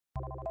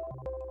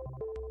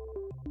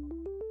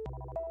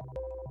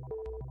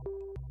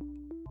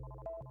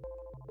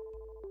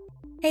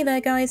Hey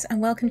there guys,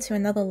 and welcome to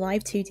another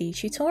Live2D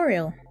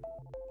tutorial.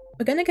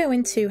 We're going to go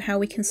into how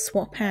we can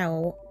swap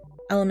out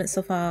elements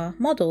of our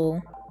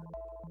model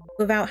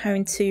without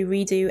having to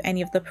redo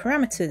any of the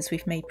parameters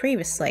we've made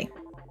previously.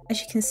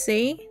 As you can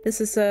see, this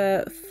is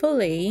a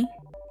fully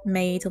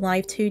made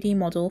Live2D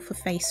model for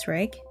face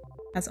rig,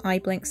 has eye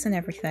blinks and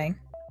everything.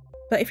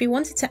 But if you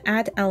wanted to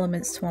add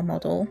elements to our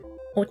model,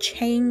 or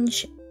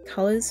change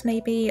colours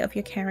maybe of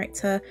your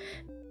character,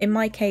 in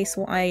my case,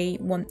 what I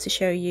want to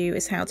show you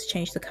is how to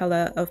change the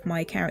colour of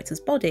my character's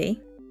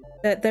body.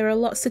 There are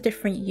lots of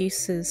different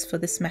uses for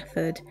this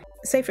method.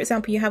 Say for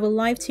example, you have a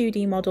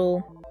Live2D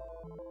model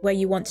where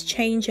you want to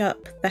change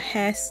up the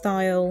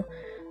hairstyle,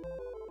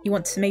 you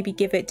want to maybe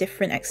give it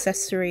different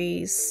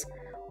accessories,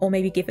 or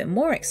maybe give it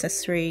more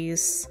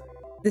accessories.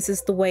 This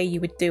is the way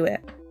you would do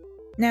it.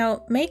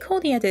 Now, make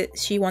all the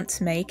edits you want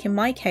to make. In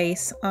my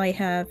case, I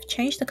have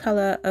changed the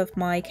colour of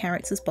my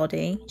character's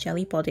body,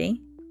 jelly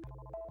body.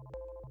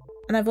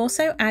 And I've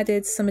also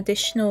added some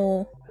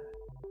additional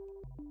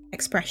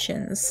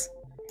expressions.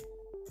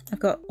 I've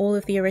got all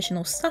of the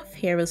original stuff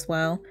here as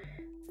well,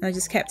 and I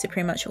just kept it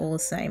pretty much all the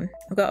same.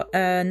 I've got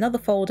another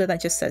folder that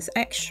just says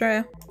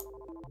extra.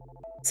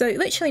 So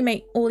literally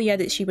make all the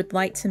edits you would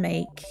like to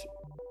make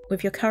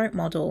with your current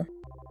model.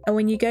 And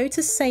when you go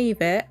to save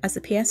it as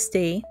a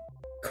PSD,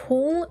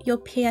 call your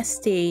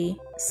PSD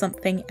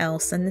something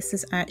else, and this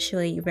is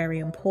actually very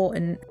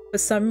important. For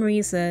some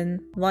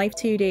reason,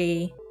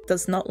 Live2D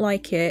does not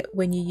like it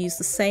when you use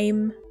the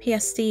same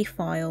PSD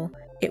file.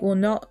 It will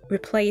not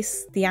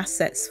replace the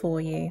assets for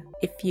you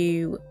if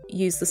you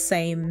use the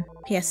same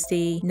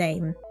PSD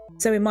name.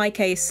 So in my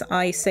case,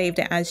 I saved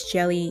it as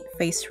Jelly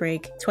Face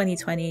Rig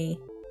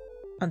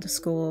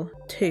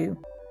 2020_2.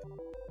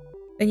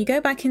 Then you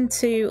go back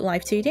into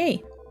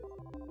Live2D.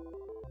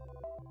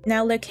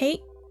 Now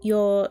locate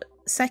your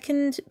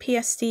second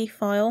PSD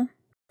file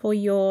for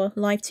your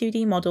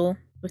Live2D model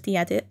with the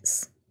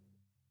edits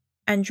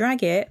and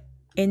drag it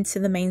into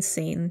the main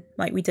scene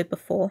like we did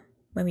before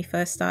when we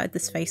first started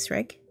this face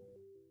rig.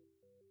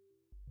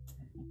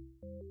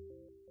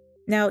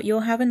 Now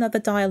you'll have another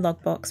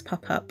dialog box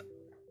pop up.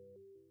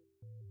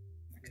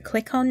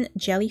 Click on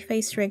Jelly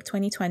Face Rig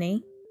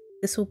 2020.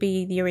 This will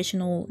be the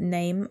original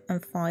name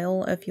and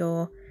file of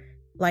your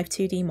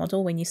Live2D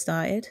model when you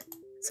started,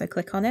 so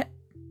click on it.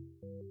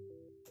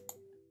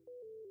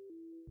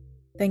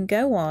 Then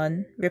go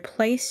on,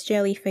 replace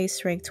Jelly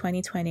Face Rig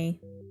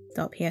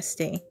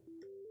 2020.psd.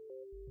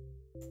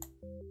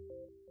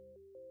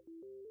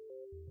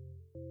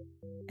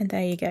 And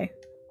there you go.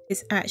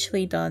 It's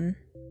actually done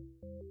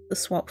the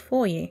swap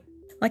for you.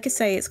 Like I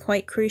say, it's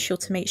quite crucial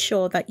to make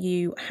sure that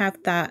you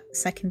have that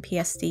second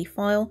PSD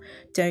file.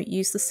 Don't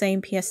use the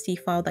same PSD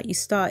file that you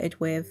started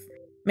with.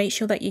 Make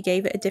sure that you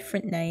gave it a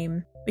different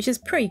name, which is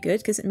pretty good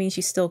because it means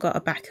you still got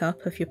a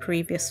backup of your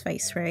previous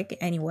face rig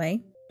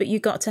anyway. But you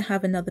got to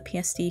have another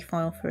PSD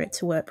file for it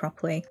to work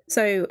properly.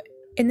 So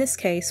in this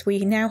case,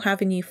 we now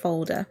have a new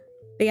folder.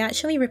 They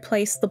actually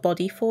replaced the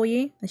body for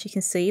you. As you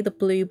can see, the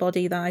blue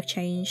body that I've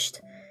changed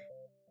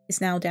is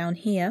now down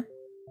here,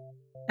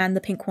 and the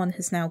pink one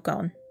has now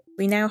gone.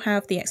 We now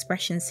have the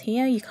expressions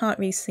here. You can't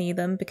really see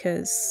them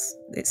because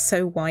it's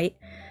so white,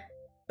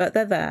 but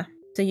they're there.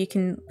 So you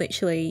can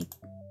literally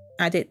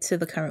add it to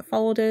the current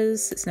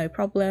folders, it's no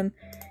problem.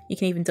 You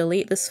can even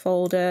delete this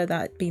folder,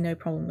 that'd be no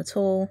problem at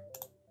all,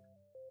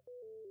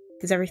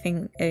 because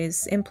everything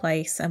is in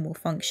place and will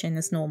function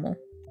as normal.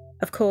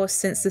 Of course,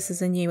 since this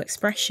is a new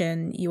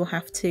expression, you will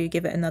have to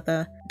give it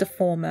another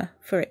deformer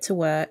for it to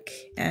work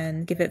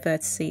and give it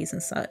vertices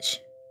and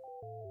such.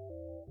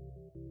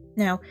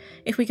 Now,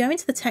 if we go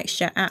into the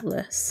texture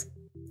atlas,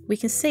 we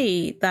can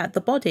see that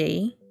the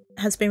body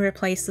has been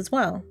replaced as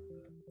well.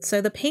 So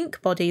the pink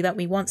body that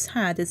we once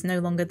had is no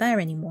longer there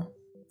anymore.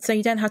 So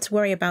you don't have to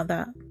worry about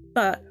that.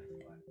 But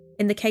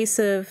in the case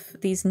of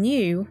these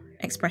new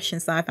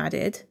expressions that I've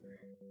added,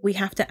 we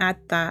have to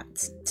add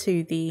that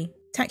to the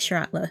texture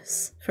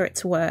atlas for it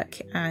to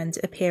work and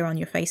appear on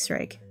your face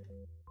rig.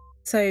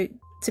 So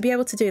to be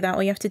able to do that,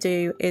 all you have to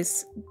do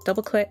is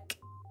double click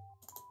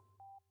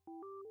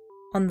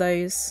on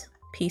those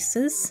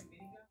pieces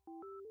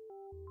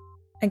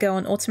and go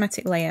on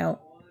automatic layout,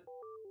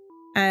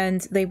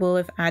 and they will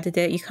have added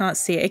it. You can't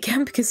see it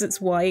again because it's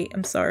white.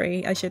 I'm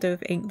sorry, I should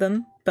have inked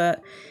them,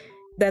 but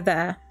they're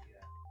there.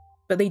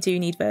 But they do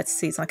need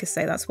vertices, like I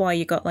say. That's why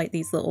you got like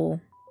these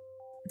little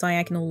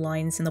diagonal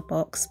lines in the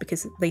box,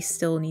 because they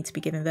still need to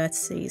be given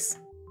vertices.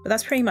 But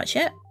that's pretty much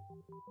it.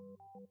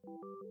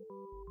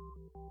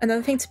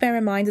 Another thing to bear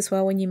in mind as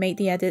well when you make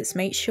the edits,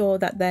 make sure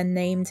that they're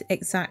named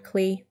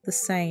exactly the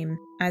same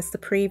as the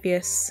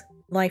previous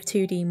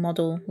Live2D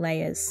model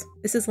layers.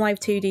 This is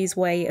Live2D's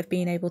way of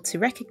being able to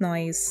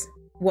recognize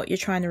what you're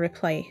trying to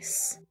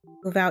replace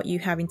without you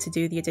having to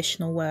do the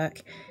additional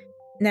work.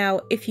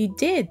 Now, if you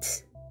did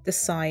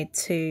decide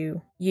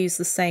to use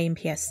the same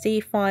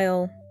PSD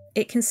file,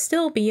 it can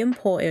still be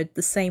imported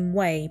the same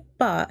way,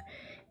 but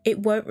it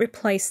won't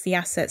replace the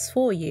assets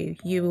for you.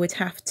 You would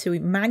have to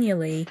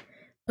manually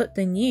put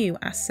the new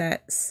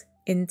assets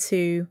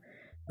into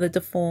the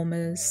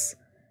deformers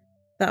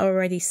that are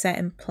already set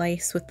in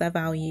place with their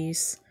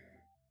values,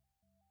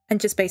 and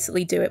just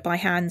basically do it by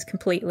hand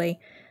completely.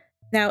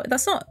 Now,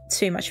 that's not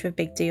too much of a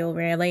big deal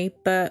really,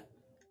 but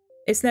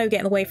it's no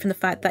getting away from the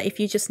fact that if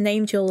you just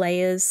named your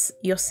layers,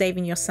 you're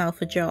saving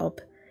yourself a job.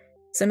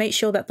 So make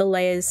sure that the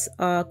layers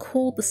are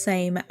called the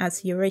same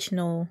as the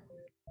original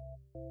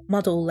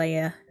model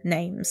layer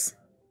names.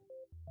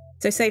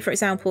 So say for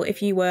example,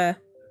 if you were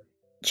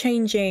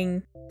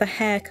changing the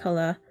hair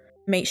colour,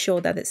 make sure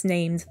that it's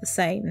named the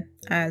same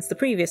as the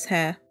previous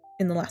hair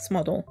in the last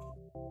model.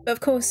 But of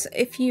course,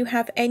 if you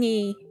have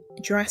any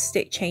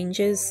drastic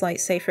changes, like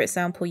say for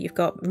example you've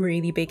got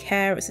really big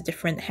hair, it's a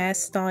different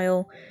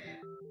hairstyle,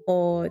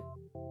 or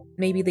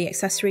maybe the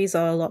accessories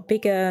are a lot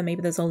bigger,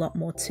 maybe there's a lot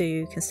more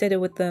to consider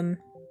with them,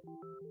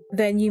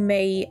 then you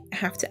may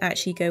have to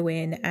actually go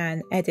in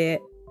and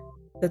edit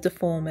the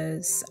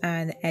deformers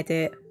and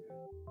edit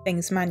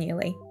things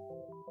manually.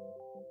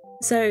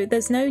 So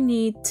there's no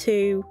need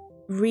to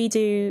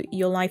redo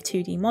your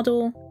Live2D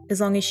model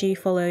as long as you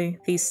follow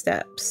these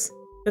steps.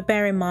 But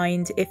bear in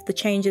mind, if the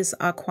changes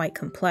are quite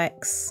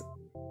complex,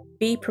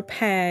 be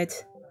prepared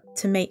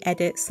to make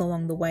edits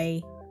along the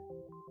way.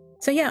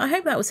 So yeah, I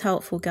hope that was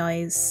helpful,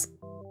 guys.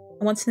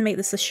 I wanted to make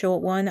this a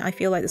short one. I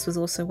feel like this was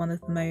also one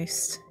of the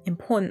most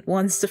important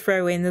ones to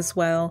throw in as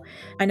well.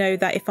 I know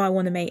that if I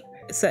want to make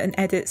certain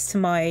edits to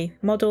my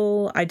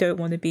model, I don't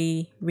want to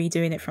be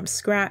redoing it from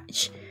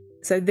scratch.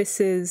 So this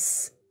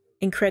is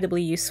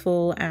incredibly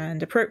useful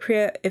and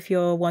appropriate if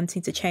you're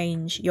wanting to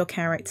change your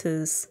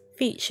character's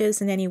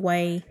features in any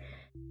way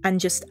and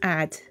just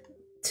add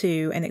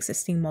to an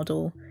existing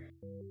model.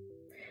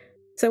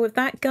 So with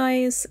that,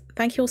 guys,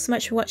 thank you all so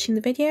much for watching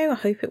the video. I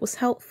hope it was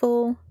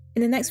helpful.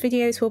 In the next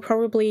videos, we'll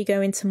probably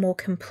go into more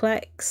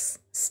complex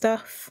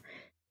stuff.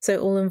 So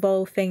it will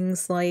involve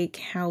things like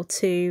how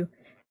to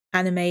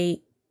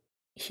animate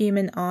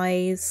human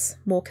eyes,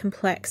 more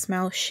complex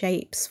mouth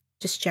shapes,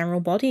 just general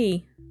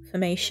body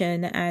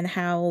formation, and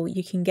how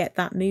you can get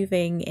that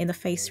moving in a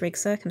face rig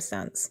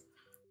circumstance.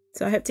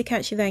 So I hope to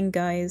catch you then,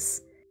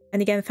 guys.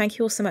 And again, thank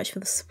you all so much for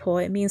the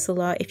support. It means a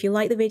lot. If you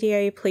like the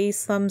video,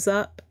 please thumbs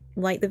up,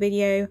 like the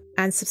video,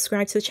 and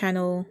subscribe to the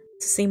channel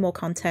to see more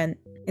content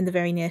in the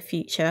very near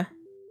future.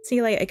 See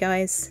you later,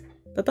 guys.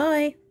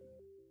 Bye-bye!